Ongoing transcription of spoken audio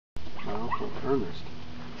Uncle Ernest.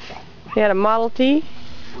 He had a Model T?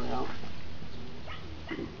 Well,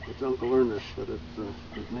 it's Uncle Ernest, but it's,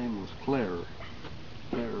 his name was Claire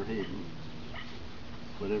Hayden.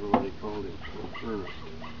 But everybody called him Ernest.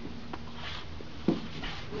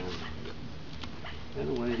 And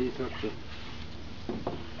anyway, he took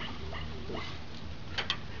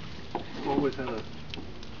always had a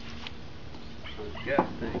gas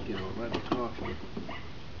tank, you know, right across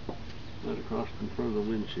in front of the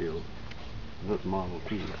windshield. That's Model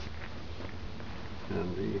T.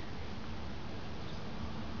 And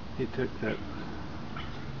he took that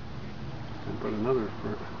and put another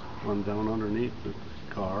one down underneath the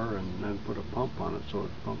car, and then put a pump on it so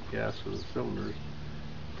it pumped gas to the cylinders.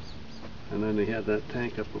 And then he had that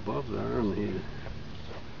tank up above there, and he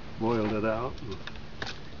boiled it out and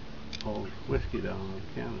hauled whiskey down to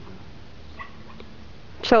Canada.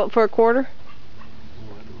 Sell it for $0.25? Oh, I don't know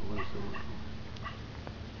what it's.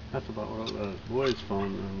 That's about what the boys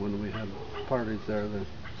found when we had parties there.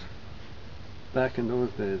 Back in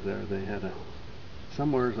those days, they had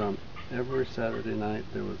somewheres on every Saturday night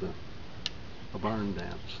there was a barn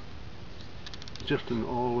dance. Just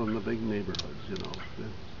all in the big neighborhoods, you know.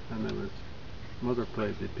 And there was mother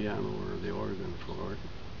played the piano or the organ for it.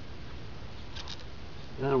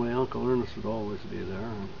 Anyway, Uncle Ernest would always be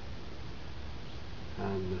there,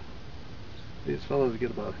 and these fellows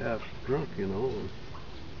get about half drunk, you know.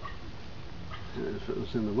 And if it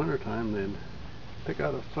was in the wintertime, they'd pick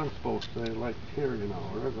out a fence post they liked here, you know,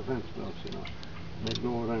 or there's a fence post, you know. And they'd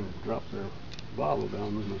go over there and drop their bottle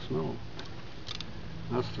down in the snow.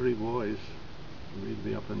 And us three boys, we'd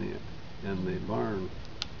be up in the barn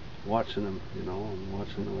watching them, you know, and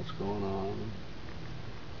watching what's going on.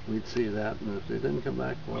 We'd see that, and if they didn't come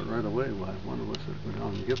back for it right away, why, one of us would go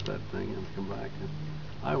down and get that thing and come back. And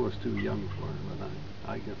I was too young for it, but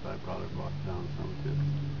I guess I probably brought down some too.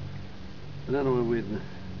 And anyway,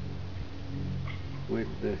 we'd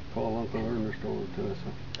call Uncle Ernest over to us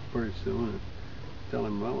pretty soon and tell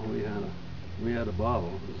him, well, we had a bottle,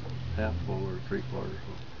 it was half full or 3/4 full.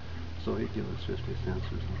 So he'd give us 50 cents or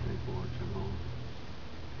something for it, you know,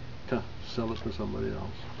 to sell it to somebody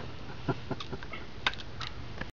else.